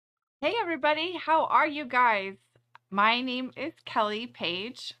Hey everybody, how are you guys? My name is Kelly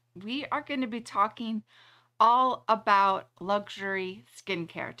Page. We are going to be talking all about luxury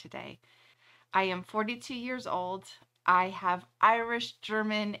skincare today. I am 42 years old. I have Irish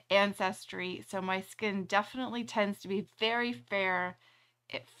German ancestry, so my skin definitely tends to be very fair.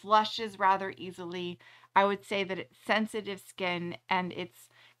 It flushes rather easily. I would say that it's sensitive skin and it's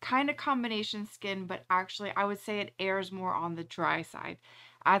kind of combination skin, but actually I would say it airs more on the dry side.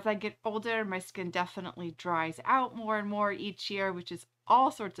 As I get older, my skin definitely dries out more and more each year, which is all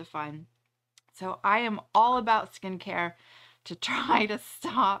sorts of fun. So I am all about skincare to try to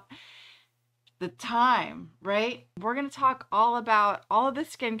stop the time, right? We're going to talk all about all of the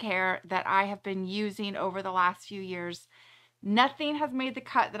skincare that I have been using over the last few years. Nothing has made the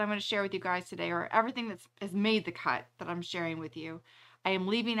cut that I'm going to share with you guys today, or everything has made the cut that I'm sharing with you. I am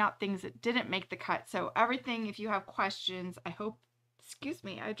leaving out things that didn't make the cut. So everything, if you have questions, I hope, excuse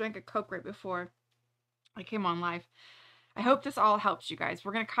me, I drank a Coke right before I came on live. I hope this all helps you guys.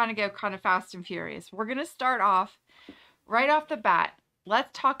 We're going to go fast and furious. We're going to start off right off the bat. Let's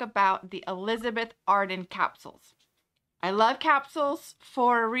talk about the Elizabeth Arden capsules. I love capsules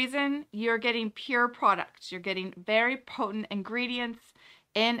for a reason. You're getting pure products. You're getting very potent ingredients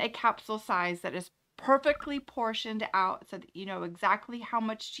in a capsule size that is perfectly portioned out so that you know exactly how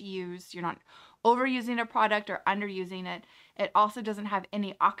much to use. You're not overusing a product or underusing it. It also doesn't have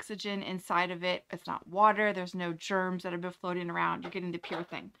any oxygen inside of it. It's not water. There's no germs that have been floating around. You're getting the pure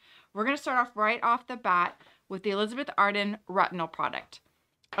thing. We're going to start off right off the bat with the Elizabeth Arden retinol product.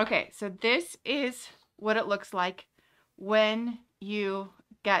 Okay, so this is what it looks like when you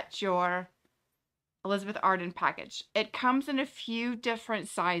get your Elizabeth Arden package. It comes in a few different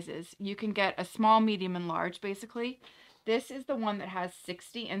sizes. You can get a small, medium, and large, basically. This is the one that has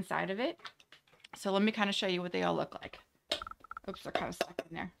 60 inside of it. So let me kind of show you what they all look like. Oops, they're kind of stuck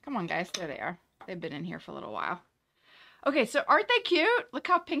in there. Come on, guys. There they are. They've been in here for a little while. Okay, so aren't they cute? Look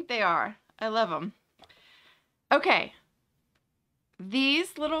how pink they are. I love them. Okay.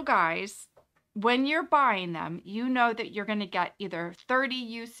 These little guys, when you're buying them, you know that you're going to get either 30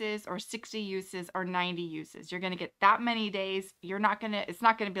 uses or 60 uses or 90 uses. You're going to get that many days. It's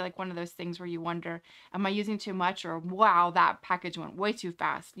not going to be like one of those things where you wonder, am I using too much, or wow, that package went way too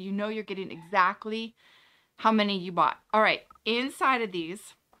fast. You know you're getting exactly how many you bought. All right, inside of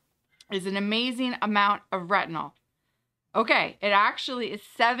these is an amazing amount of retinol. Okay, it actually is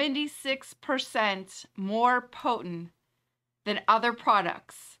 76% more potent than other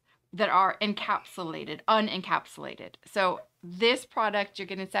products that are unencapsulated. So this product, you're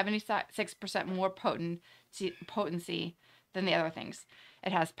getting 76% more potency than the other things.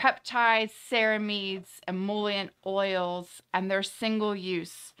 It has peptides, ceramides, emollient oils, and they're single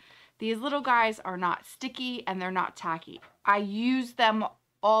use. These little guys are not sticky and they're not tacky. I use them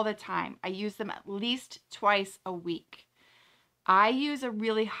all the time. I use them at least twice a week. I use a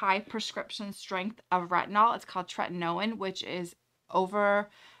really high prescription strength of retinol. It's called tretinoin, which is over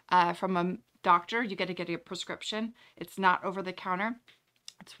from a doctor. You get to get a prescription. It's not over the counter.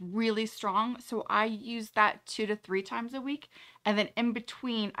 It's really strong. So I use that 2 to 3 times a week. And then in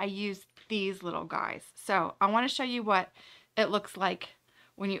between, I use these little guys. So I want to show you what it looks like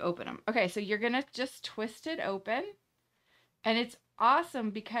when you open them. Okay, so you're going to just twist it open. And it's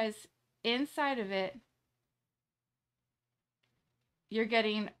awesome because inside of it, you're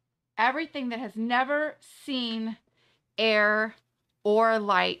getting everything that has never seen air or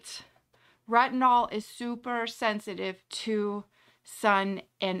light. Retinol is super sensitive to sun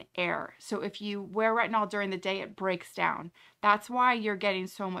and air. So if you wear retinol during the day, it breaks down. That's why you're getting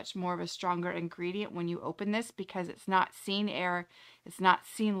so much more of a stronger ingredient when you open this, because it's not seeing air, it's not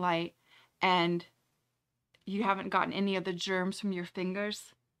seeing light, and you haven't gotten any of the germs from your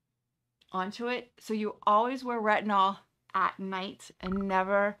fingers onto it. So you always wear retinol at night and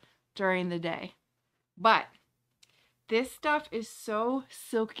never during the day. But this stuff is so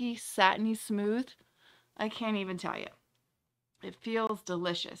silky, satiny smooth. I can't even tell you. It feels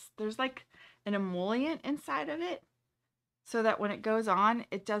delicious. There's like an emollient inside of it so that when it goes on,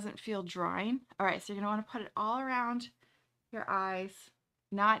 it doesn't feel drying. All right, so you're gonna want to put it all around your eyes,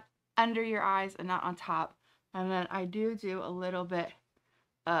 not under your eyes and not on top. And then I do a little bit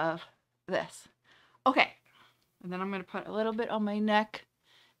of this. Okay. And then I'm going to put a little bit on my neck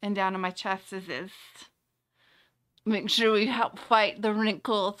and down on my chest. Make sure we help fight the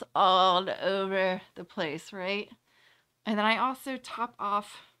wrinkles all over the place, right? And then I also top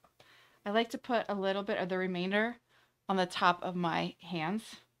off, I like to put a little bit of the remainder on the top of my hands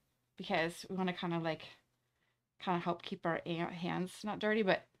because we want to kind of help keep our hands not dirty,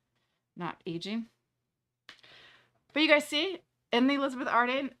 but not aging. But you guys see, in the Elizabeth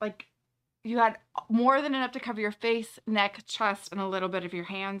Arden, like, you had more than enough to cover your face, neck, chest, and a little bit of your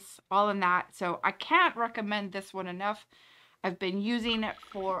hands, all in that. So I can't recommend this one enough. I've been using it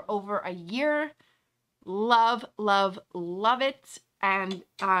for over a year. Love, love, love it. And,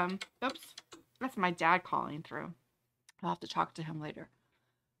 oops, that's my dad calling through. I'll have to talk to him later.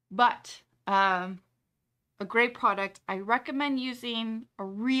 But, a great product. I recommend using a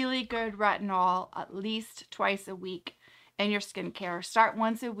really good retinol at least twice a week in your skincare. Start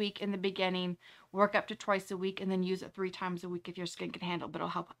once a week in the beginning, work up to twice a week, and then use it 3 times a week if your skin can handle it. But it'll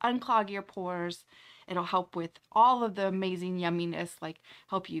help unclog your pores. It'll help with all of the amazing yumminess, like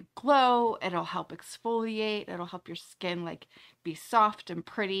help you glow. It'll help exfoliate. It'll help your skin like be soft and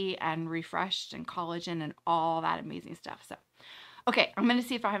pretty and refreshed and collagen and all that amazing stuff. So, okay, I'm going to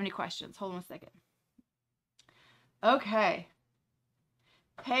see if I have any questions. Hold on a second. Okay.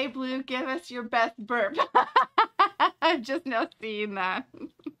 Hey, Blue, give us your best burp. I'm just now seeing that.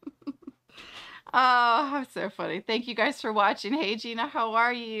 Oh, so funny. Thank you guys for watching. Hey, Gina, how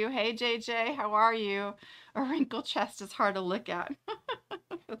are you? Hey, JJ, how are you? A wrinkled chest is hard to look at.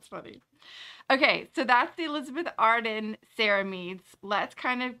 That's funny. Okay, so that's the Elizabeth Arden ceramides. Let's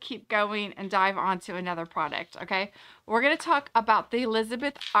kind of keep going and dive on to another product, okay? We're going to talk about the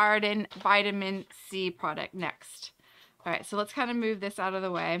Elizabeth Arden vitamin C product next. All right, so let's kind of move this out of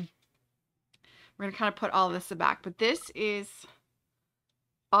the way. We're going to kind of put all this back, but this is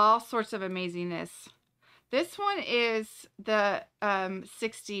all sorts of amazingness. This one is the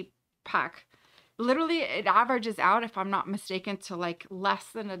 60 pack. Literally, it averages out, if I'm not mistaken, to like less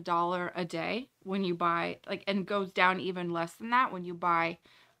than $1 a day when you buy, like, and goes down even less than that when you buy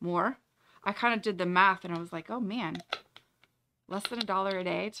more. I kind of did the math and I was like, oh man, less than $1 a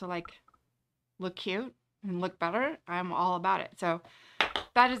day to like look cute and look better. I'm all about it. So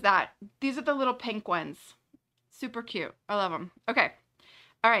that is that. These are the little pink ones. Super cute. I love them. Okay.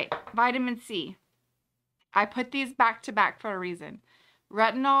 All right. Vitamin C. I put these back to back for a reason.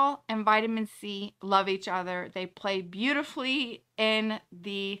 Retinol and vitamin C love each other. They play beautifully in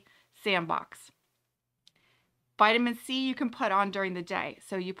the sandbox. Vitamin C you can put on during the day.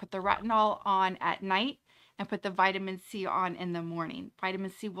 So you put the retinol on at night and put the vitamin C on in the morning.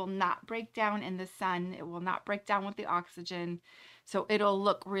 Vitamin C will not break down in the sun. It will not break down with the oxygen. So it'll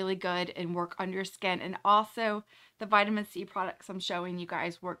look really good and work on your skin. And also the vitamin C products I'm showing you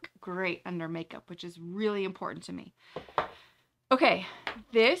guys work great under makeup, which is really important to me. Okay,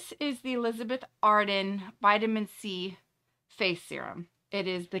 this is the Elizabeth Arden Vitamin C Face Serum. It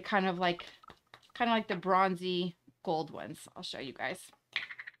is the kind of like the bronzy gold ones. I'll show you guys.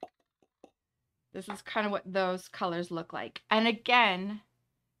 This is kind of what those colors look like. And again,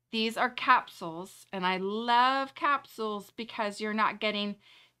 these are capsules, and I love capsules because you're not getting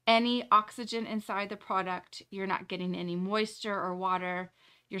any oxygen inside the product. You're not getting any moisture or water.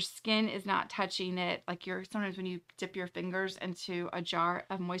 Your skin is not touching it. Like sometimes when you dip your fingers into a jar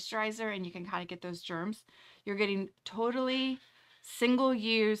of moisturizer and you can kind of get those germs, you're getting totally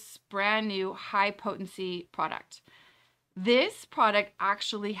single-use, brand new, high-potency product. This product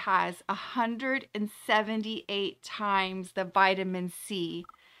actually has 178 times the vitamin C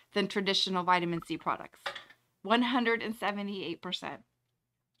than traditional vitamin C products. 178%.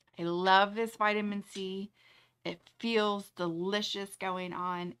 I love this vitamin C. It feels delicious going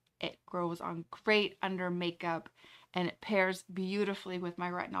on. It grows on great under makeup, and it pairs beautifully with my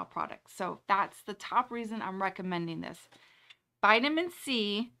retinol products. So that's the top reason I'm recommending this. Vitamin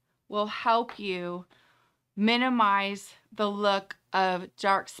C will help you minimize the look of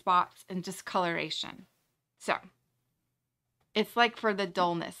dark spots and discoloration. So it's like for the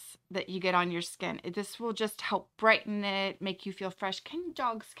dullness that you get on your skin. This will just help brighten it, make you feel fresh.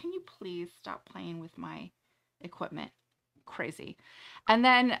 Dogs, can you please stop playing with my equipment? Crazy. And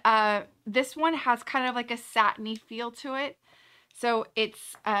then this one has kind of like a satiny feel to it. So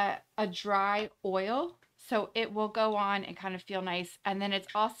it's a dry oil. So it will go on and kind of feel nice. And then it's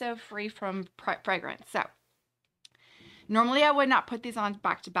also free from fragrance. So normally I would not put these on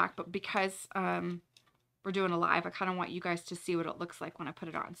back to back, but because we're doing a live, I kind of want you guys to see what it looks like when I put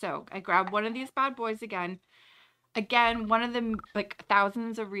it on. So I grabbed one of these bad boys again. Again, one of the like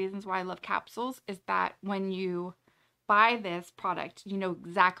thousands of reasons why I love capsules is that when you buy this product, you know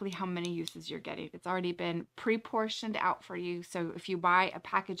exactly how many uses you're getting. It's already been pre-portioned out for you. So if you buy a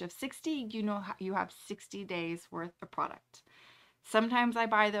package of 60, you know you have 60 days worth of product. Sometimes I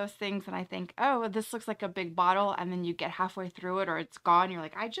buy those things and I think, oh, this looks like a big bottle, and then you get halfway through it or it's gone. You're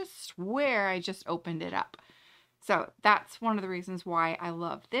like, I just swear I just opened it up. So that's one of the reasons why I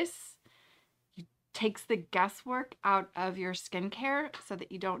love this. It takes the guesswork out of your skincare so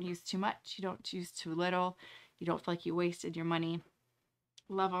that you don't use too much, you don't use too little. You don't feel like you wasted your money.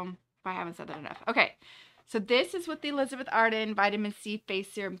 Love them, if I haven't said that enough. Okay, so this is what the Elizabeth Arden Vitamin C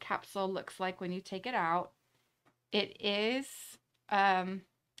Face Serum Capsule looks like when you take it out. It is a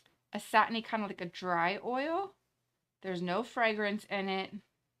satiny, kind of like a dry oil. There's no fragrance in it.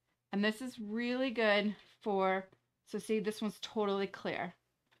 And this is really good for, so see, this one's totally clear.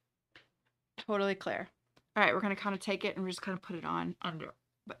 Totally clear. All right, we're going to kind of take it and we're just kind of put it on under.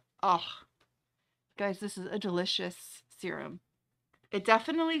 But, oh, guys, this is a delicious serum. It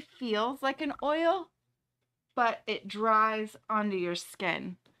definitely feels like an oil, but it dries onto your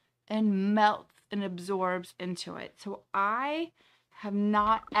skin and melts and absorbs into it. So I have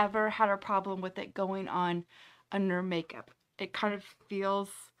not ever had a problem with it going on under makeup. It kind of feels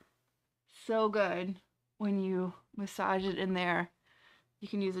so good when you massage it in there. You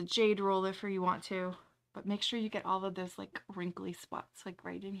can use a jade roller if you want to, but make sure you get all of those like wrinkly spots like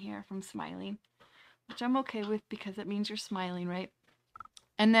right in here from smiling, which I'm okay with because it means you're smiling, right?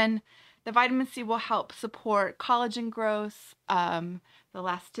 And then the vitamin C will help support collagen growth, the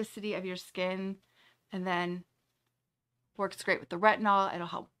elasticity of your skin, and then works great with the retinol. It'll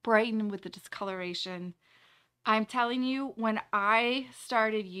help brighten with the discoloration. I'm telling you, when I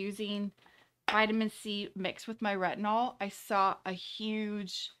started using vitamin C mixed with my retinol, I saw a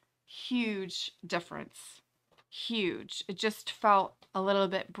huge, huge difference. Huge. It just felt a little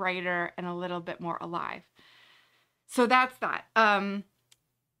bit brighter and a little bit more alive. So that's that.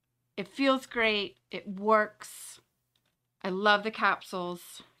 It feels great. It works. I love the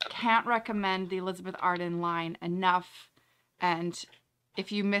capsules. Can't recommend the Elizabeth Arden line enough. And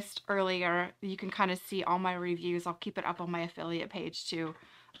if you missed earlier, you can kind of see all my reviews. I'll keep it up on my affiliate page too,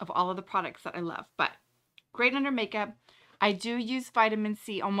 of all of the products that I love. But great under makeup. I do use vitamin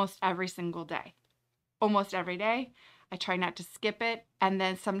C almost every single day. Almost every day. I try not to skip it. And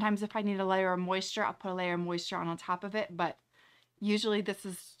then sometimes if I need a layer of moisture, I'll put a layer of moisture on top of it. But usually this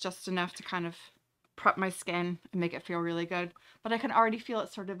is just enough to kind of prep my skin and make it feel really good. But I can already feel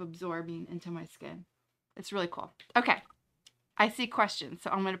it sort of absorbing into my skin. It's really cool. Okay. I see questions, so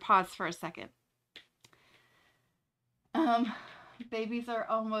I'm going to pause for a second. Babies are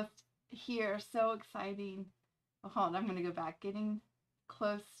almost here. So exciting. Oh, hold on. I'm going to go back. Getting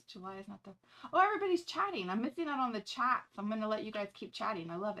close. July is not the... Oh, everybody's chatting. I'm missing out on the chat. So I'm going to let you guys keep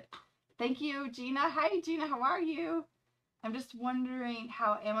chatting. I love it. Thank you, Gina. Hi, Gina. How are you? I'm just wondering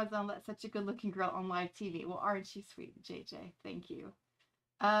how Amazon let such a good-looking girl on live TV. Well, aren't she sweet, JJ? Thank you.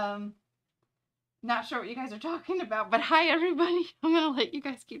 Not sure what you guys are talking about, but hi, everybody. I'm going to let you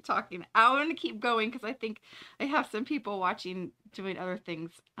guys keep talking. I want to keep going because I think I have some people watching doing other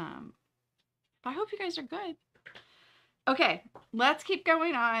things. But I hope you guys are good. Okay, let's keep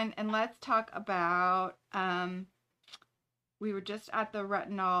going on and let's talk about, we were just at the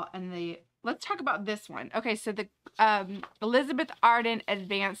retinol and let's talk about this one. Okay, so the Elizabeth Arden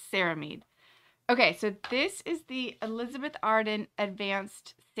Advanced Ceramide. Okay, so this is the Elizabeth Arden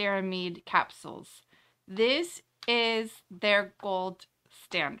Advanced Ceramide capsules. This is their gold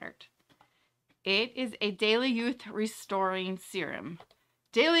standard. It is a daily youth restoring serum.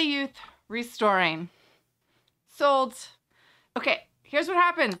 Daily youth restoring. Sold. Okay, here's what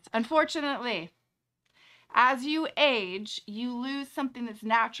happens. Unfortunately, as you age, you lose something that's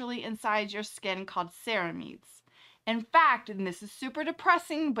naturally inside your skin called ceramides. In fact, and this is super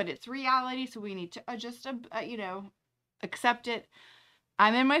depressing, but it's reality, so we need to just, accept it.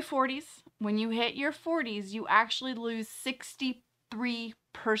 I'm in my 40s. When you hit your 40s, you actually lose 63%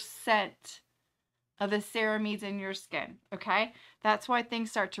 of the ceramides in your skin, okay? That's why things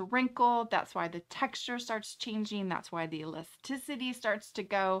start to wrinkle. That's why the texture starts changing. That's why the elasticity starts to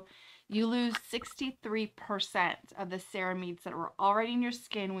go. You lose 63% of the ceramides that were already in your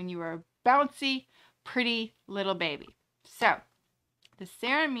skin when you were a bouncy, pretty little baby. So the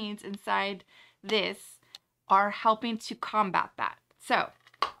ceramides inside this are helping to combat that. So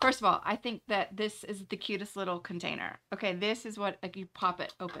first of all, I think that this is the cutest little container. Okay, this is what, like, you pop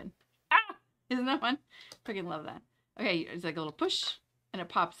it open. Ah, isn't that fun? Freaking love that. Okay, it's like a little push and it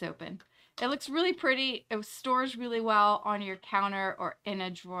pops open. It looks really pretty. It stores really well on your counter or in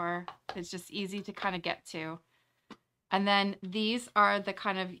a drawer. It's just easy to kind of get to. And then these are the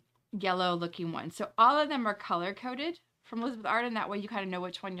kind of yellow looking ones. So all of them are color coded from Elizabeth Arden. That way you kind of know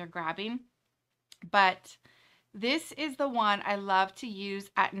which one you're grabbing. But this is the one I love to use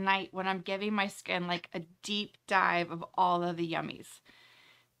at night when I'm giving my skin like a deep dive of all of the yummies.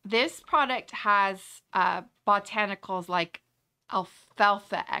 This product has botanicals like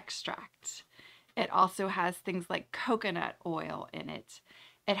alfalfa extract. It also has things like coconut oil in it.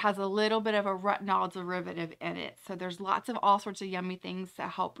 it has a little bit of a retinol derivative in it. So there's lots of all sorts of yummy things that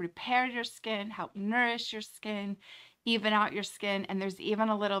help repair your skin, help nourish your skin, even out your skin. And there's even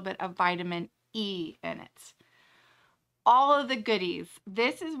a little bit of vitamin E in it. All of the goodies.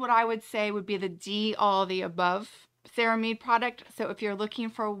 This is what I would say would be the D, all the above Ceramide product. So if you're looking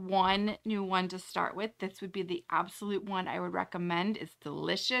for one new one to start with, this would be the absolute one I would recommend. It's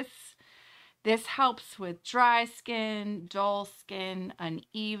delicious. This helps with dry skin, dull skin,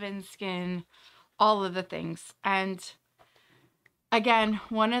 uneven skin, all of the things. And again,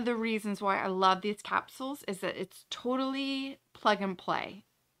 one of the reasons why I love these capsules is that it's totally plug and play.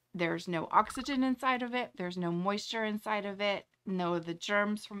 There's no oxygen inside of it. There's no moisture inside of it. No, the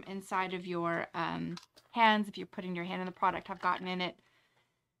germs from inside of your hands, if you're putting your hand in the product, have gotten in it.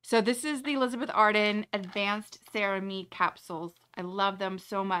 So this is the Elizabeth Arden Advanced Ceramide Capsules. I love them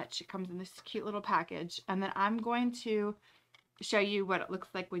so much. It comes in this cute little package. And then I'm going to show you what it looks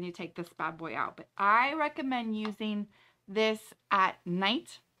like when you take this bad boy out. But I recommend using this at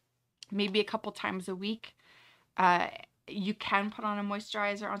night, maybe a couple times a week. You can put on a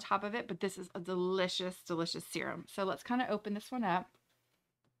moisturizer on top of it, but this is a delicious, delicious serum. So let's kind of open this one up.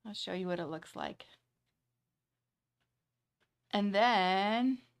 I'll show you what it looks like. And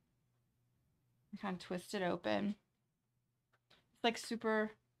then kind of twist it open. It's like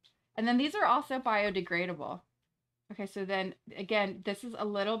super, and then these are also biodegradable. Okay, so then again, this is a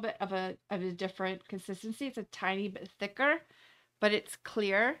little bit of a different consistency. It's a tiny bit thicker, but it's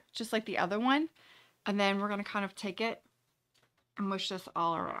clear, just like the other one. And then we're gonna kind of take it and mush this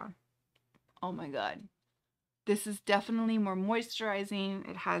all around. Oh my God. This is definitely more moisturizing.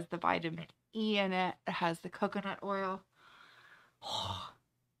 It has the vitamin E in it. It has the coconut oil. Oh,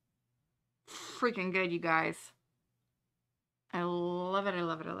 freaking good, you guys. I love it, I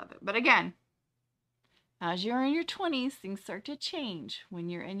love it, I love it. But again, as you're in your 20s, things start to change. When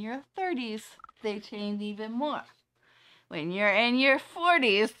you're in your 30s, they change even more. When you're in your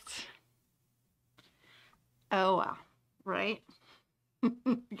 40s, oh wow, right?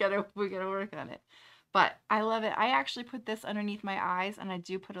 we gotta work on it. But I love it. I actually put this underneath my eyes, and I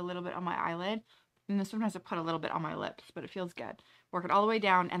do put a little bit on my eyelid. And then sometimes I put a little bit on my lips, but it feels good. Work it all the way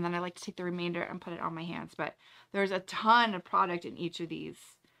down, and then I like to take the remainder and put it on my hands. But there's a ton of product in each of these.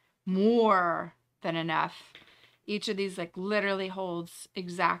 More than enough. Each of these like literally holds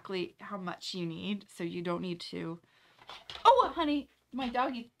exactly how much you need, so you don't need to. Oh, honey, my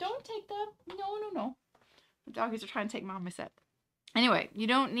doggies, don't take them. No. The doggies are trying to take Mama's set. Anyway, you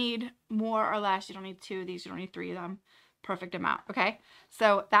don't need more or less. You don't need 2 of these. You don't need 3 of them. Perfect amount, okay?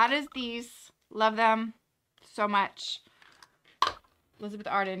 So that is these. Love them so much. Elizabeth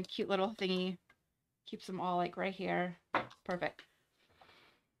Arden, cute little thingy. Keeps them all like right here. Perfect.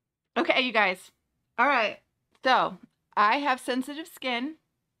 Okay, you guys. All right. So I have sensitive skin.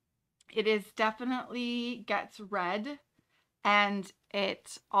 It is definitely gets red, and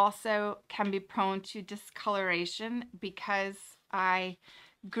it also can be prone to discoloration because I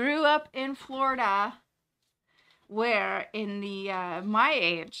grew up in Florida, where in the my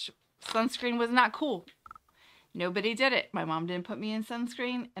age, sunscreen was not cool. Nobody did it. My mom didn't put me in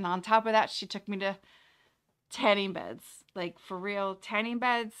sunscreen, and on top of that, she took me to tanning beds, like for real tanning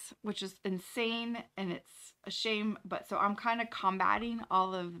beds, which is insane, and it's a shame. But so I'm kind of combating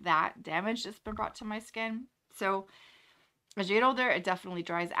all of that damage that's been brought to my skin. So as you get older, it definitely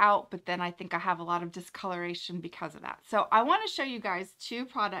dries out, but then I think I have a lot of discoloration because of that. So I want to show you guys 2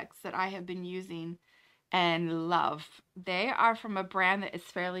 products that I have been using and love. They are from a brand that is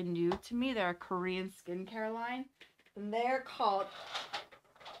fairly new to me. They're a Korean skincare line, and they're called,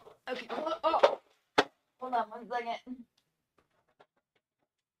 okay, oh, hold on 1 second.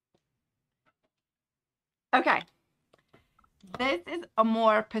 Okay, this is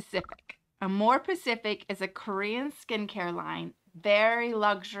Amore Pacific. Amore Pacific is a Korean skincare line, very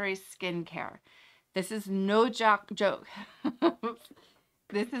luxury skincare. This is no joke.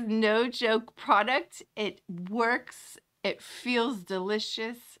 This is no joke product. It works. It feels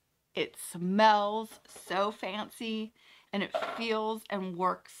delicious. It smells so fancy, and it feels and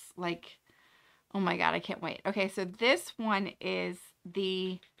works like, oh my God, I can't wait. Okay, so this one is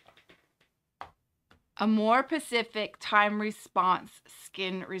the Amore Pacific Time Response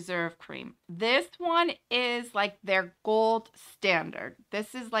Skin Reserve Cream. This one is like their gold standard.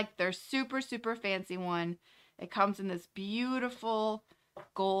 This is like their super, super fancy one. It comes in this beautiful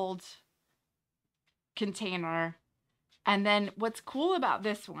gold container. And then what's cool about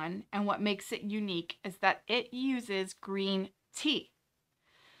this one and what makes it unique is that it uses green tea.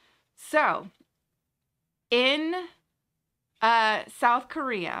 So in South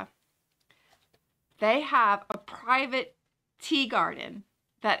Korea, they have a private tea garden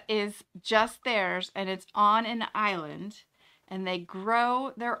that is just theirs, and it's on an island, and they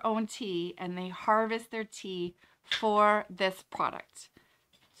grow their own tea and they harvest their tea for this product.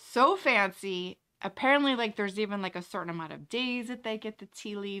 So fancy. Apparently, like, there's even like a certain amount of days that they get the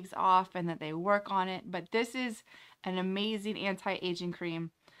tea leaves off and that they work on it. But this is an amazing anti-aging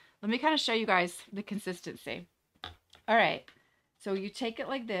cream. Let me kind of show you guys the consistency. All right. So you take it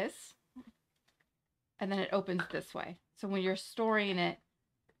like this, and then it opens this way. So when you're storing it,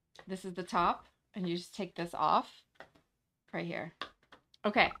 this is the top, and you just take this off right here.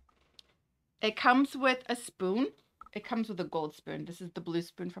 Okay. It comes with a spoon. It comes with a gold spoon. This is the blue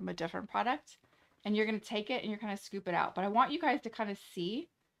spoon from a different product. And you're going to take it and you're going to scoop it out. But I want you guys to kind of see,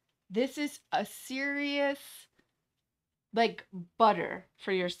 this is a serious, like, butter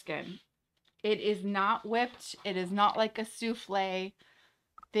for your skin. It is not whipped. It is not like a souffle.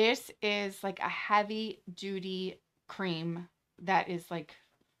 This is like a heavy duty cream that is like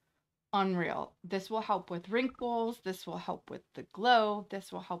unreal. This will help with wrinkles. This will help with the glow.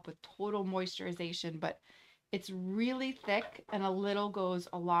 This will help with total moisturization, but it's really thick and a little goes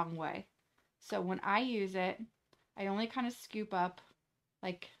a long way. So when I use it, I only kind of scoop up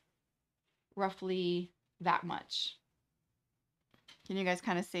like roughly that much. Can you guys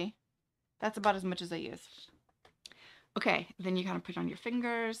kind of see? That's about as much as I use. Okay, then you kind of put it on your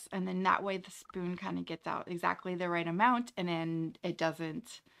fingers, and then that way the spoon kind of gets out exactly the right amount, and then it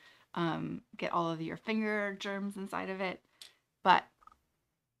doesn't get all of your finger germs inside of it. But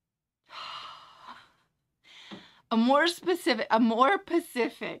a more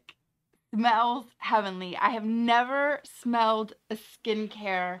Pacific smells heavenly. I have never smelled a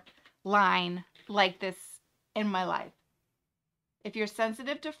skincare line like this in my life. If you're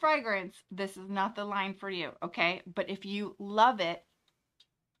sensitive to fragrance, this is not the line for you, okay? But if you love it,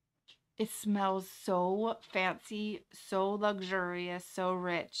 it smells so fancy, so luxurious, so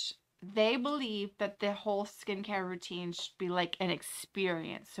rich. They believe that the whole skincare routine should be like an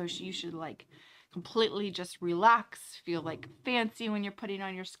experience. So you should like completely just relax, feel like fancy when you're putting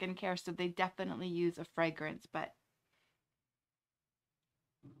on your skincare. So they definitely use a fragrance, but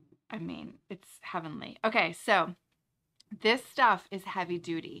I mean, it's heavenly. Okay, so this stuff is heavy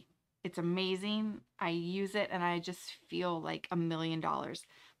duty. It's amazing. I use it and I just feel like $1 million.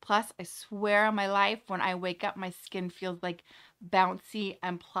 Plus, I swear on my life, when I wake up, my skin feels like bouncy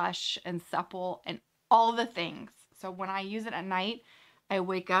and plush and supple and all the things. So when I use it at night, I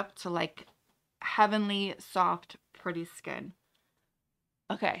wake up to like heavenly, soft, pretty skin.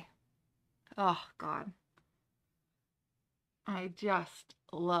 Okay. Oh, God. I just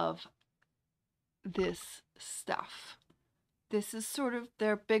love this stuff. This is sort of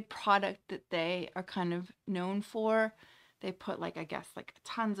their big product that they are kind of known for. They put like, I guess, like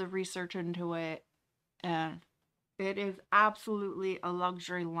tons of research into it. And it is absolutely a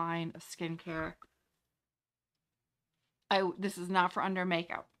luxury line of skincare. This is not for under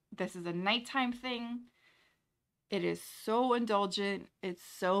makeup. This is a nighttime thing. It is so indulgent. It's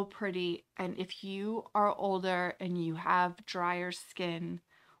so pretty. And if you are older and you have drier skin,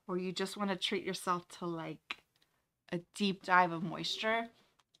 or you just want to treat yourself to like a deep dive of moisture,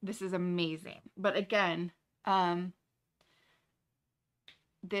 this is amazing. But again,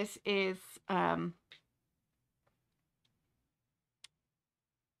 this is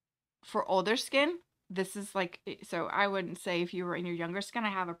for older skin. This is like, so I wouldn't say if you were in your younger skin, I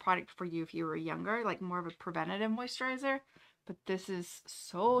have a product for you if you were younger, like more of a preventative moisturizer. But this is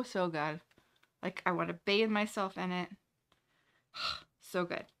so, so good. Like, I want to bathe myself in it. So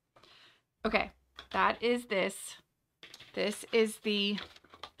good. Okay, that is this. This is the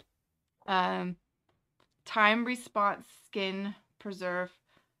Time Response Skin Preserve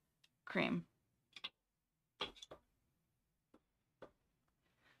Cream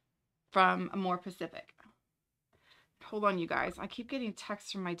from More Pacific. Hold on, you guys. I keep getting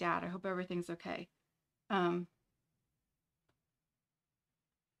texts from my dad. I hope everything's okay.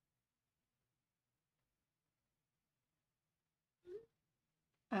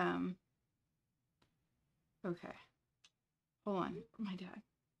 Okay. Hold on. My dad.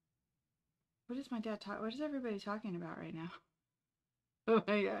 What is my dad talking? What is everybody talking about right now? Oh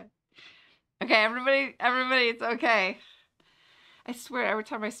my God. Okay, everybody, it's okay. I swear, every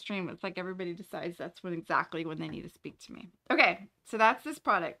time I stream, it's like everybody decides that's exactly when they need to speak to me. Okay, so that's this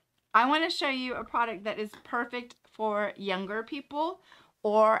product. I want to show you a product that is perfect for younger people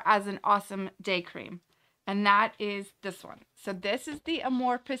or as an awesome day cream. And that is this one. So this is the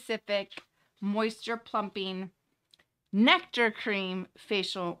More Pacific Moisture Plumping Nectar Cream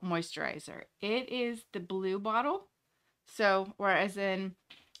Facial Moisturizer. It is the blue bottle. So whereas in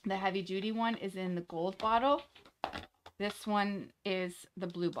the heavy duty one is in the gold bottle, This one is the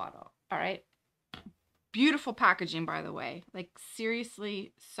blue bottle. All right. Beautiful packaging, by the way. Like,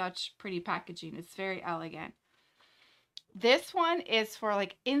 seriously, such pretty packaging. It's very elegant. This one is for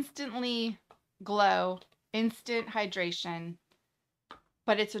like instantly glow, instant hydration,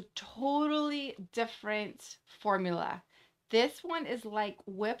 but it's a totally different formula. This one is like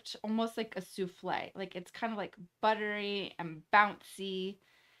whipped, almost like a souffle. Like, it's kind of like buttery and bouncy.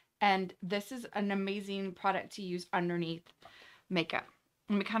 And this is an amazing product to use underneath makeup.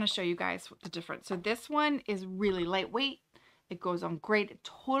 Let me kind of show you guys the difference. So this one is really lightweight. It goes on great. It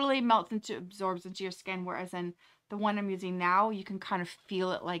totally melts into, absorbs into your skin. Whereas in the one I'm using now, you can kind of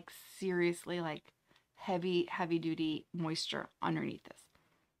feel it like seriously like heavy, heavy duty moisture underneath this.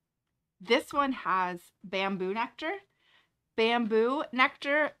 This one has bamboo nectar. Bamboo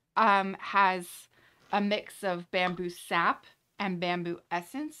nectar has a mix of bamboo sap and bamboo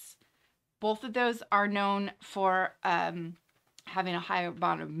essence. Both of those are known for having a high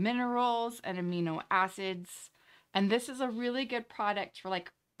amount of minerals and amino acids. And this is a really good product for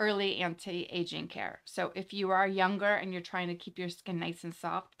like early anti-aging care. So if you are younger and you're trying to keep your skin nice and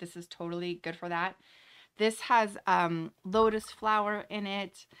soft, this is totally good for that. This has lotus flower in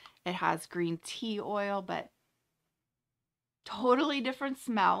it. It has green tea oil, but totally different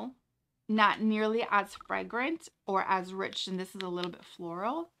smell. Not nearly as fragrant or as rich, and this is a little bit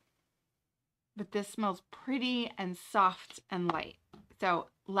floral. But this smells pretty and soft and light. So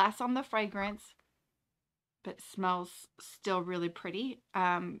less on the fragrance, but smells still really pretty,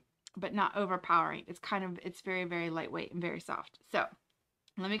 but not overpowering. It's very, very lightweight and very soft. So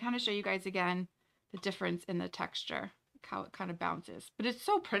let me kind of show you guys again the difference in the texture, how it kind of bounces. But it's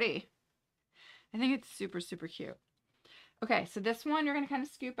so pretty. I think it's super, super cute. Okay, so this one you're going to kind of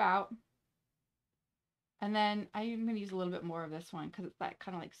scoop out. And then I'm going to use a little bit more of this one because it's that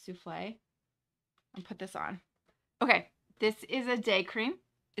kind of like souffle. And put this on. Okay, this is a day cream.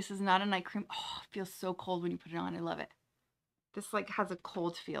 This is not a night cream. Oh, it feels so cold when you put it on. I love it. This like has a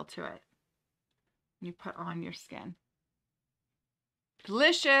cold feel to it. You put on your skin.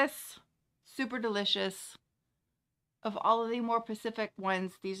 Delicious. Super delicious. Of all of the more Pacific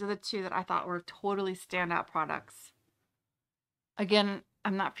ones, these are the two that I thought were totally standout products. Again,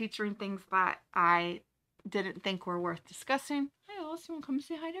 I'm not featuring things that I didn't think were worth discussing. Hey, Alice, you want to come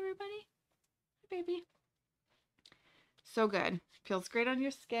say hi to everybody? Hi, baby. So good. Feels great on your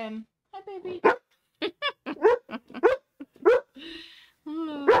skin. Hi, baby.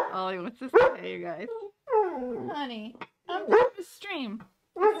 Ollie wants to say, you guys. Honey, I'm doing a stream.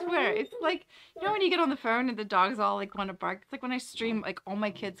 I swear. It's like, you know when you get on the phone and the dogs all like want to bark? It's like when I stream, like all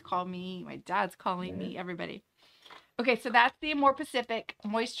my kids call me, my dad's calling me, everybody. Okay, so that's the More Pacific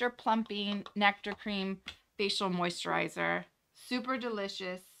Moisture Plumping Nectar Cream Facial Moisturizer. Super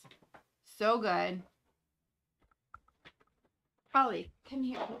delicious. So good. Holly, come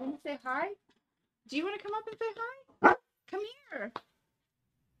here. You want to say hi? Do you want to come up and say hi? Come here.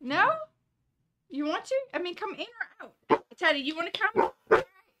 No? You want to? I mean, come in or out? Teddy, you want to come? Okay,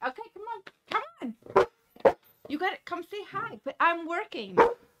 come on. Come on. You got it. Come say hi. But I'm working.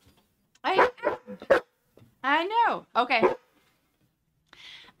 I know. Okay.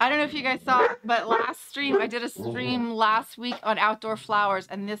 I don't know if you guys saw, but last stream, I did a stream last week on outdoor flowers,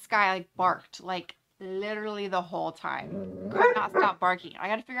 and this guy like barked like literally the whole time. Could not stop barking. I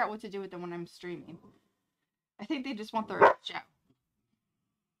got to figure out what to do with them when I'm streaming. I think they just want their show.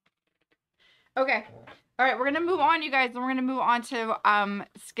 Okay. All right, we're going to move on, you guys, and we're going to move on to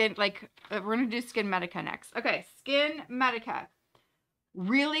we're going to do SkinMedica next. Okay, SkinMedica.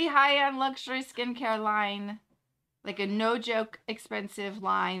 Really high-end luxury skincare line. Like a no-joke expensive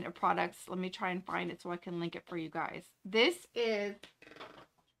line of products. Let me try and find it so I can link it for you guys. This is...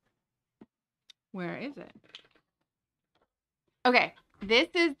 Where is it? Okay, this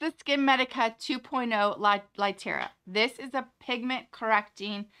is the SkinMedica 2.0 Litera. This is a pigment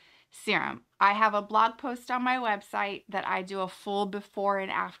correcting serum. I have a blog post on my website that I do a full before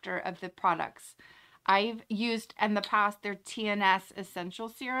and after of the products. I've used in the past their TNS Essential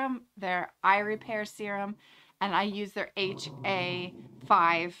Serum, their Eye Repair Serum, and I use their HA5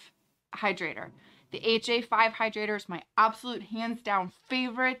 Hydrator. The HA5 Hydrator is my absolute hands down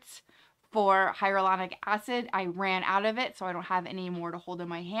favorite for hyaluronic acid. I ran out of it, so I don't have any more to hold in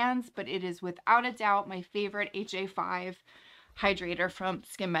my hands, but it is without a doubt my favorite HA5 Hydrator from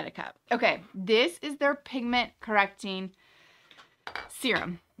SkinMedica. Okay, this is their pigment correcting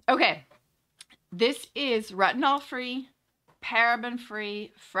serum. Okay, this is retinol free, paraben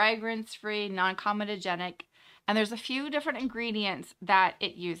free, fragrance free, non-comedogenic, and there's a few different ingredients that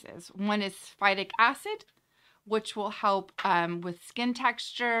it uses. One is phytic acid, which will help with skin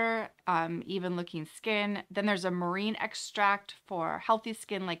texture, even looking skin. Then there's a marine extract for healthy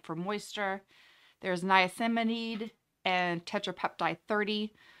skin, like for moisture. There's niacinamide and tetrapeptide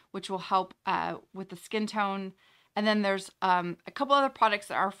 30, which will help with the skin tone. And then there's a couple other products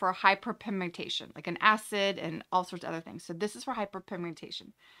that are for hyperpigmentation, like an acid and all sorts of other things. So this is for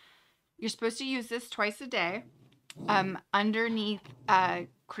hyperpigmentation. You're supposed to use this twice a day. Underneath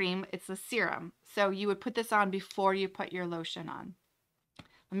cream, it's a serum. So you would put this on before you put your lotion on.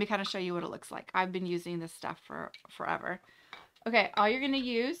 Let me kind of show you what it looks like. I've been using this stuff for forever. Okay, all you're going to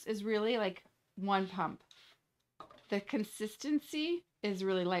use is really like one pump. The consistency is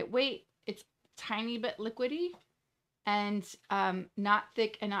really lightweight. It's tiny bit liquidy and not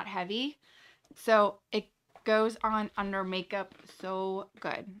thick and not heavy. So it goes on under makeup so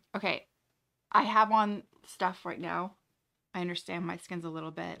good. Okay, I have on stuff right now. I understand my skin's a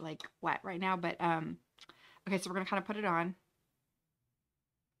little bit like wet right now, but okay, so we're gonna kind of put it on.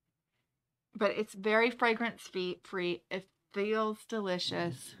 But it's very fragrance free. It feels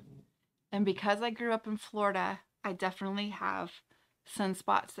delicious. And because I grew up in Florida, I definitely have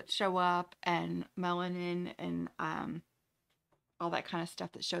sunspots that show up and melanin and all that kind of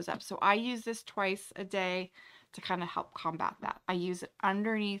stuff that shows up. So I use this twice a day to kind of help combat that. I use it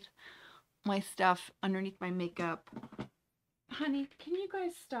underneath my stuff, underneath my makeup. Honey, can you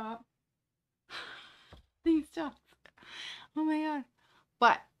guys stop? Please stop. Oh my God.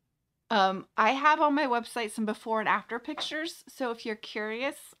 But I have on my website some before and after pictures. So if you're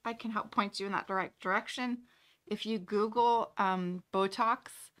curious, I can help point you in that direction. If you Google Botox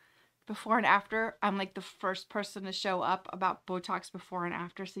before and after, I'm like the first person to show up about Botox before and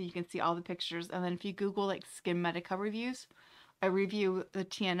after, so you can see all the pictures. And then if you Google like SkinMedica reviews, I review the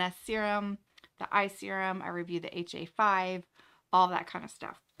TNS serum, the eye serum, I review the HA5, all that kind of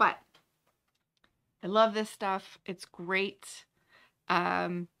stuff. But I love this stuff. It's great.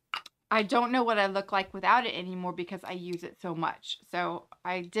 I don't know what I look like without it anymore because I use it so much. So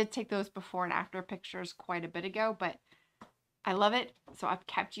I did take those before and after pictures quite a bit ago, but I love it. So I've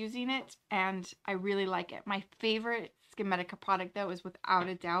kept using it and I really like it. My favorite SkinMedica product though is without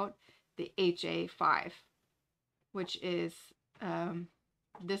a doubt the HA5, which is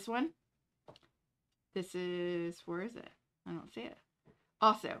this one. This is, where is it? I don't see it.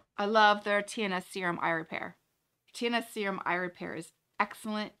 Also, I love their TNS Serum Eye Repair. TNS Serum Eye Repair is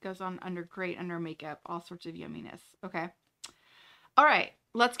excellent. Goes on great under makeup. All sorts of yumminess. Okay. All right.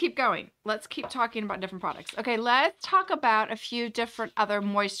 Let's keep going. Let's keep talking about different products. Okay. Let's talk about a few different other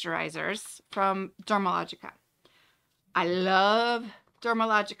moisturizers from Dermalogica. I love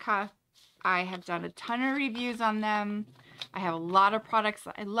Dermalogica. I have done a ton of reviews on them. I have a lot of products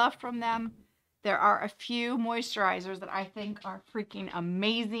that I love from them. There are a few moisturizers that I think are freaking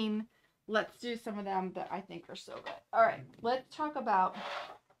amazing. Let's do some of them that I think are so good. All right, let's talk about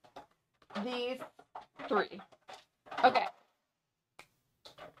these three. Okay.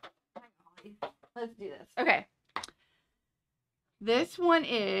 Let's do this. Okay. This one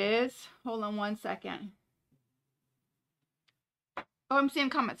is, hold on one second. Oh, I'm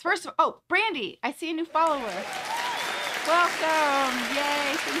seeing comments. First of all, oh, Brandy, I see a new follower. Welcome.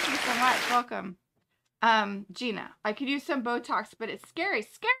 Yay. Thank you so much. Welcome. Gina, I could use some Botox, but it's scary.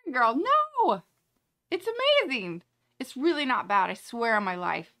 Scary, girl. No. It's amazing. It's really not bad. I swear on my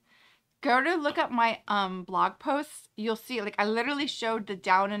life. Go to look up my blog posts. You'll see, like, I literally showed the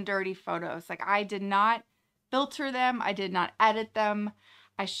down and dirty photos. Like, I did not filter them. I did not edit them.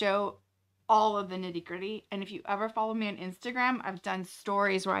 I show all of the nitty gritty. And if you ever follow me on Instagram, I've done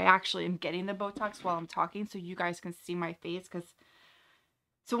stories where I actually am getting the Botox while I'm talking so you guys can see my face.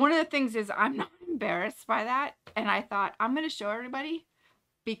 So one of the things is I'm not embarrassed by that. And I thought I'm going to show everybody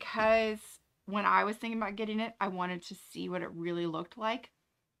because when I was thinking about getting it, I wanted to see what it really looked like.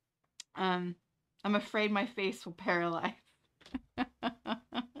 I'm afraid my face will paralyze.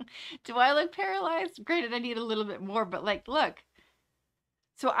 Do I look paralyzed? Granted, I need a little bit more, but like, look.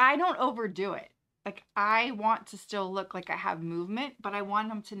 So I don't overdo it. Like, I want to still look like I have movement, but I want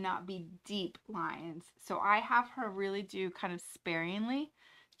them to not be deep lines. So I have her really do kind of sparingly,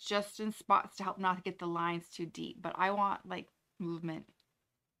 just in spots to help not get the lines too deep. But I want like movement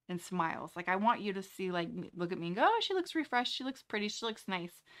and smiles. Like, I want you to see, like, look at me and go, oh, she looks refreshed. She looks pretty. She looks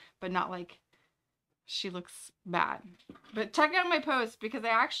nice, but not like she looks bad. But check out my post because I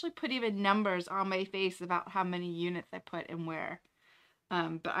actually put even numbers on my face about how many units I put and where.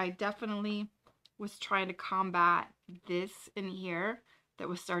 But I definitely was trying to combat this in here that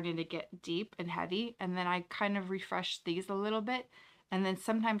was starting to get deep and heavy. And then I kind of refreshed these a little bit. And then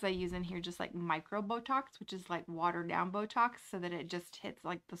sometimes I use in here just like micro Botox, which is like watered down Botox so that it just hits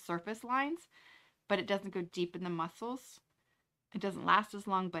like the surface lines. but it doesn't go deep in the muscles. It doesn't last as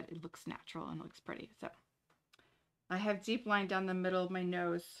long, but it looks natural and looks pretty. So I have deep line down the middle of my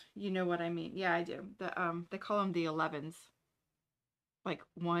nose. You know what I mean? Yeah, I do. They call them the 11s, like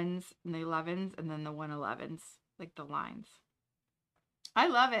 1s and the 11s, and then the 111s, like the lines. I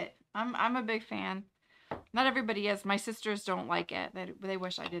love it. I'm a big fan. Not everybody is. My sisters don't like it. They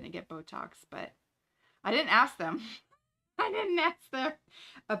wish I didn't get Botox, but I didn't ask them. I didn't ask their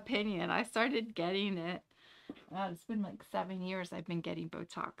opinion. I started getting it. It's been like 7 years I've been getting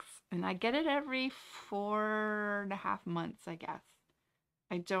Botox, and I get it every 4.5 months, I guess.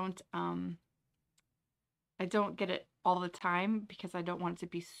 I don't get it all the time because I don't want it to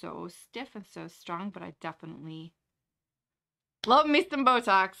be so stiff and so strong, but I definitely love me some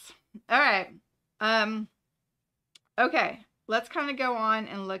Botox. All right. Okay, let's kind of go on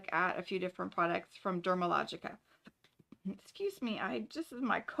and look at a few different products from Dermalogica. Excuse me, this is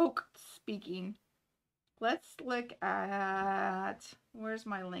my Coke speaking. Let's look at, where's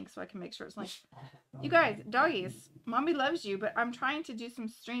my link so I can make sure it's linked. You guys, doggies, mommy loves you, but I'm trying to do some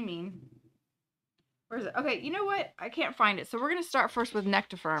streaming. Where is it? Okay, you know what? I can't find it. So we're going to start first with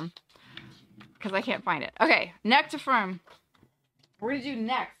Nectifirm because I can't find it. Okay, Nectifirm. We're going to do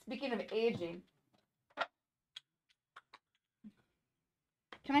next. Speaking of aging.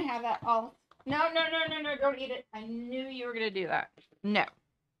 Can I have that all? No, don't eat it. I knew you were going to do that. No.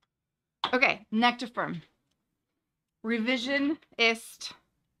 Okay, Nectifirm. Revision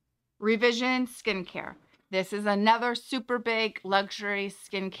Skincare. This is another super big luxury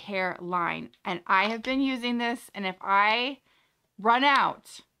skincare line. And I have been using this, and if I run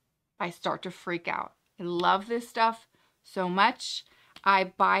out, I start to freak out. I love this stuff so much. I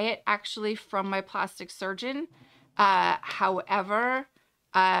buy it actually from my plastic surgeon. However,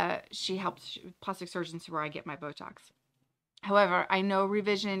 she helps plastic surgeons where I get my Botox. However, I know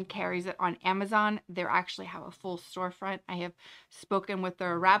Revision carries it on Amazon. They actually have a full storefront. I have spoken with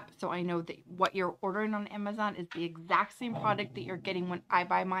their rep, so I know that what you're ordering on Amazon is the exact same product that you're getting when I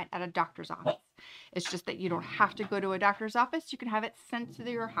buy mine at a doctor's office. It's just that you don't have to go to a doctor's office. You can have it sent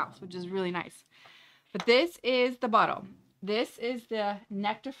to your house, which is really nice. But this is the bottle. This is the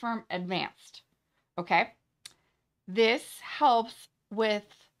Nectifirm Advanced. Okay? This helps with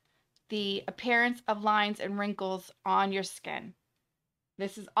the appearance of lines and wrinkles on your skin.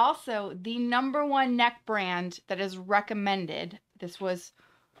 This is also the #1 neck brand that is recommended. This was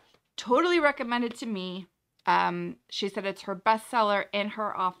totally recommended to me. She said it's her bestseller in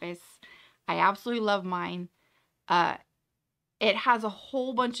her office. I absolutely love mine. It has a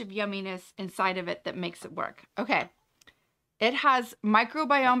whole bunch of yumminess inside of it that makes it work. Okay. It has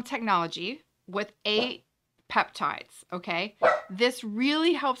microbiome technology with 8 peptides, okay? This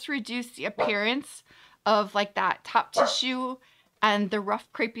really helps reduce the appearance of like that top tissue and the rough,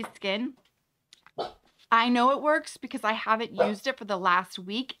 crepey skin. I know it works because I haven't used it for the last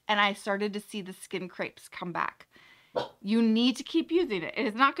week and I started to see the skin crepes come back. You need to keep using it. It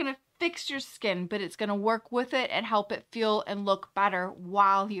is not going to fix your skin, but it's going to work with it and help it feel and look better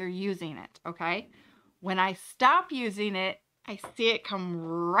while you're using it, okay? When I stop using it, I see it come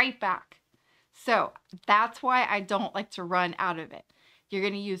right back. So that's why I don't like to run out of it. You're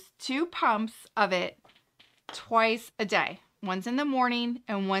going to use 2 pumps of it twice a day. Once in the morning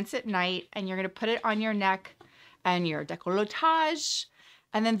and once at night. And you're going to put it on your neck and your décolletage.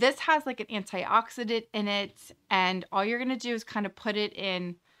 And then this has like an antioxidant in it. And all you're going to do is kind of put it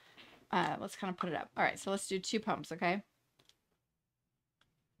in. Let's kind of put it up. All right, so let's do 2 pumps, okay?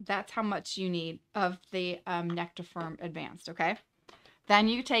 That's how much you need of the Nectifirm Advanced, okay? Then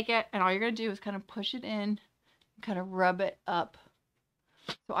you take it, and all you're going to do is kind of push it in, and kind of rub it up.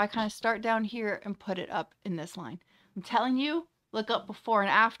 So I kind of start down here and put it up in this line. I'm telling you, look up before and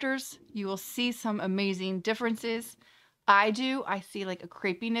afters. You will see some amazing differences. I see like a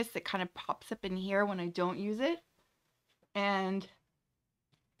crepiness that kind of pops up in here when I don't use it. And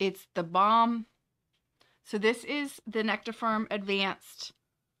it's the bomb. So this is the Nectifirm Advanced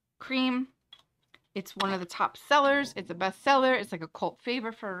Cream. It's one of the top sellers. It's a bestseller. It's like a cult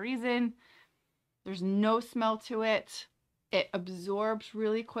favorite for a reason. There's no smell to it. It absorbs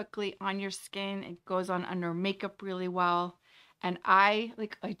really quickly on your skin. It goes on under makeup really well. And I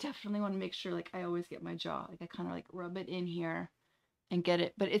definitely want to make sure I always get my jaw. I kind of rub it in here and get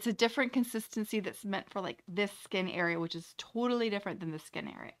it. But it's a different consistency that's meant for this skin area, which is totally different than the skin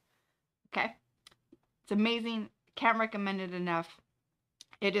area. Okay? It's amazing. Can't recommend it enough.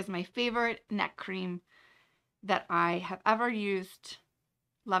 It is my favorite neck cream that I have ever used.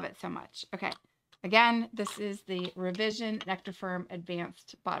 Love it so much. Okay. Again, this is the Revision Nectifirm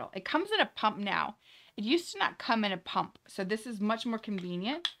Advanced bottle. It comes in a pump now. It used to not come in a pump, so this is much more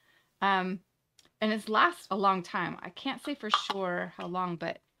convenient. And it's lasts a long time. I can't say for sure how long,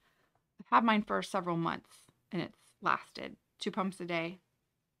 but I've had mine for several months and it's lasted. 2 pumps a day.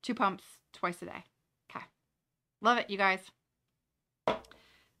 2 pumps twice a day. Okay. Love it, you guys.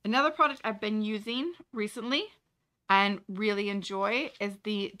 Another product I've been using recently and really enjoy is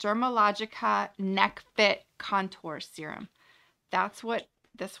the Dermalogica Neck Fit Contour Serum. That's what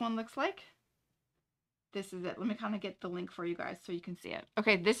this one looks like. This is it. Let me kind of get the link for you guys so you can see it.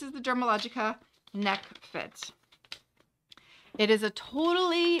 Okay, this is the Dermalogica Neck Fit. It is a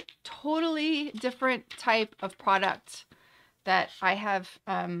totally different type of product that I have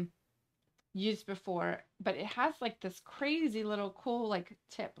used before, but it has like this crazy little cool like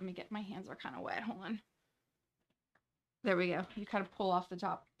tip. Let me get, my hands are kind of wet. Hold on. There we go. You kind of pull off the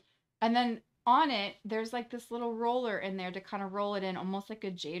top. And then on it, there's like this little roller in there to kind of roll it in, almost like a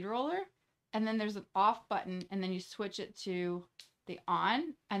jade roller. And then there's an off button, and then you switch it to the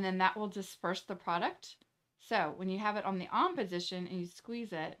on, and then that will disperse the product. So when you have it on the on position and you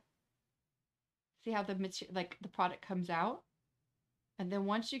squeeze it, see how the material, like the product comes out? And then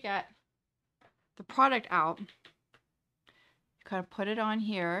once you get the product out, you kind of put it on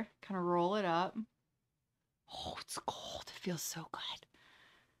here, kind of roll it up. Oh, it's cold. It feels so good.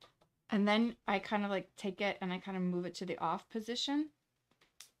 And then I kind of like take it and I kind of move it to the off position.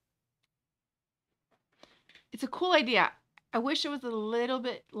 It's a cool idea. I wish it was a little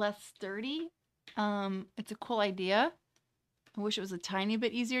bit less sturdy. It's a cool idea. I wish it was a tiny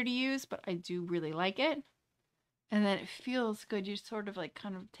bit easier to use, but I do really like it. And then it feels good. You sort of like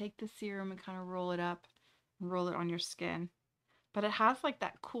kind of take the serum and kind of roll it up and roll it on your skin. But it has like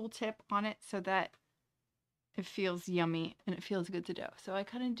that cool tip on it so that it feels yummy and it feels good to do. So I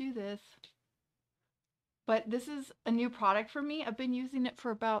kind of do this. But this is a new product for me. I've been using it for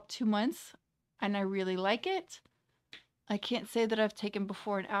about 2 months and I really like it. I can't say that I've taken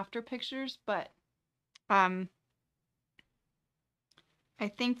before and after pictures, but I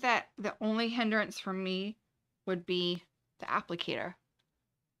think that the only hindrance for me would be the applicator.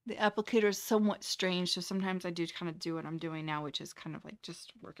 The applicator is somewhat strange, so sometimes I do kind of do what I'm doing now, which is kind of like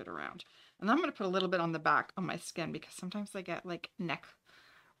just work it around. And I'm going to put a little bit on the back of my skin because sometimes I get like neck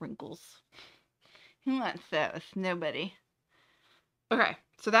wrinkles. Who wants those? Nobody. Okay,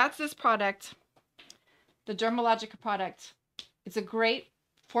 so that's this product, the Dermalogica product. It's a great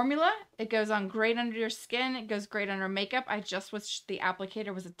formula. It goes on great under your skin. It goes great under makeup. I just wish the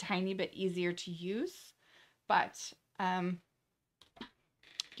applicator was a tiny bit easier to use, but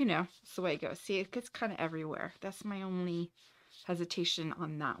you know, it's the way it goes. See, it gets kind of everywhere. That's my only hesitation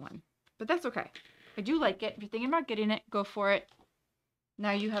on that one, but that's okay. I do like it. If you're thinking about getting it, go for it.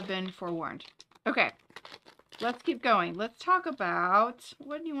 Now you have been forewarned. Okay, let's keep going. Let's talk about,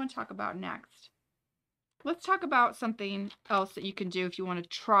 what do you want to talk about next? Let's talk about something else that you can do if you want to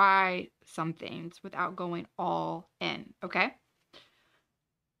try some things without going all in, okay?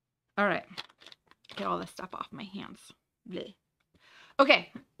 All right. Get all this stuff off my hands. Blech.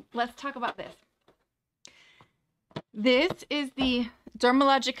 Okay, let's talk about this. This is the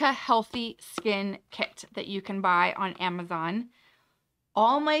Dermalogica Healthy Skin Kit that you can buy on Amazon.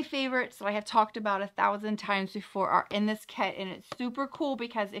 All my favorites that I have talked about 1,000 times before are in this kit, and it's super cool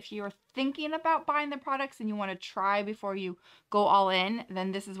because if you're thinking about buying the products and you want to try before you go all in,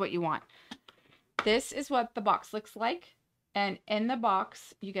 then this is what you want. This is what the box looks like, and in the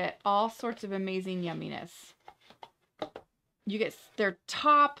box you get all sorts of amazing yumminess. You get their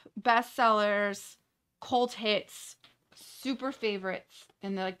top bestsellers, cult hits, super favorites,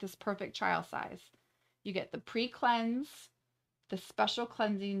 and they're like this perfect trial size. You get the pre-cleanse, the special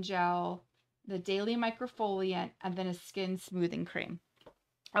cleansing gel, the daily microfoliant, and then a skin smoothing cream.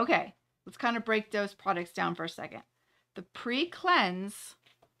 Okay, let's kind of break those products down for a second. The pre-cleanse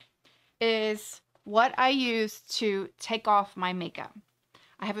is what I use to take off my makeup.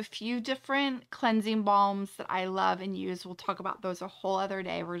 I have a few different cleansing balms that I love and use. We'll talk about those a whole other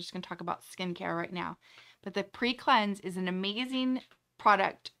day. We're just going to talk about skincare right now. But the pre-cleanse is an amazing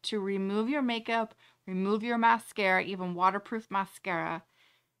product to remove your makeup, remove your mascara, even waterproof mascara,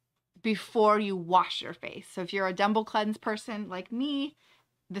 before you wash your face. So if you're a double cleanse person like me,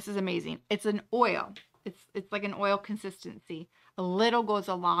 this is amazing. It's an oil. It's like an oil consistency. A little goes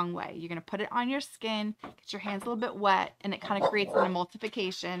a long way. You're going to put it on your skin, get your hands a little bit wet, and it kind of creates an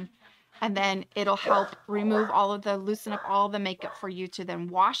emulsification. And then it'll help remove all of the, loosen up all the makeup for you to then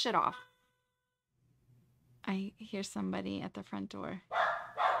wash it off. I hear somebody at the front door.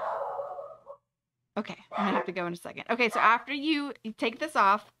 Okay, I'm going to have to go in a second. Okay, so after you take this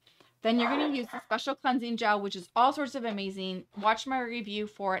off, then you're going to use the special cleansing gel, which is all sorts of amazing. Watch my review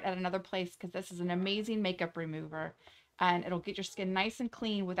for it at another place because this is an amazing makeup remover. and it'll get your skin nice and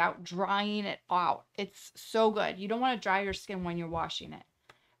clean without drying it out. It's so good. You don't want to dry your skin when you're washing it.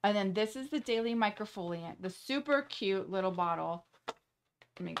 And then this is the daily microfoliant, the super cute little bottle.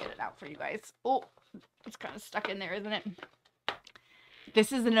 Let me get it out for you guys. Oh, it's kind of stuck in there, isn't it?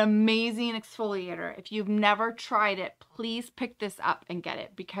 This is an amazing exfoliator. If you've never tried it, please pick this up and get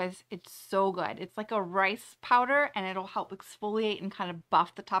it because it's so good. It's like a rice powder and it'll help exfoliate and kind of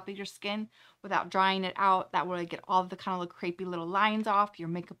buff the top of your skin without drying it out. That will get all the kind of crepey little lines off. Your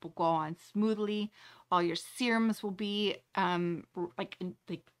makeup will go on smoothly. All your serums will be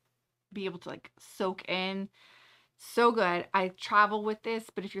be able to soak in. So good. I travel with this,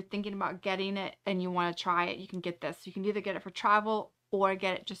 but if you're thinking about getting it and you want to try it, you can get this. You can either get it for travel or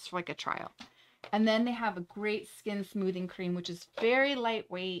get it just for like a trial. And then they have a great skin smoothing cream, which is very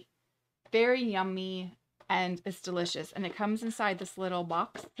lightweight, very yummy, and it's delicious. And it comes inside this little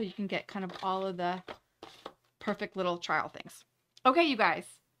box, so you can get kind of all of the perfect little trial things. Okay, you guys.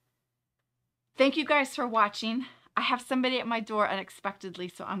 Thank you guys for watching. I have somebody at my door unexpectedly,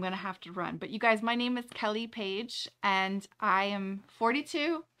 so I'm going to have to run. But you guys, my name is Kelly Page, and I am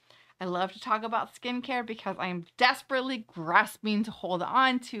 42. I love to talk about skincare because I am desperately grasping to hold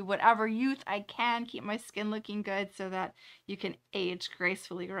on to whatever youth I can, keep my skin looking good so that you can age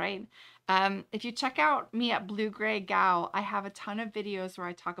gracefully, right? If you check out me at Blue Gray Gal, I have a ton of videos where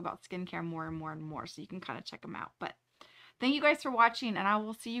I talk about skincare more and more and more, so you can kind of check them out. But thank you guys for watching, and I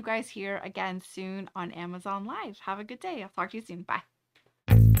will see you guys here again soon on Amazon Live. Have a good day. I'll talk to you soon. Bye.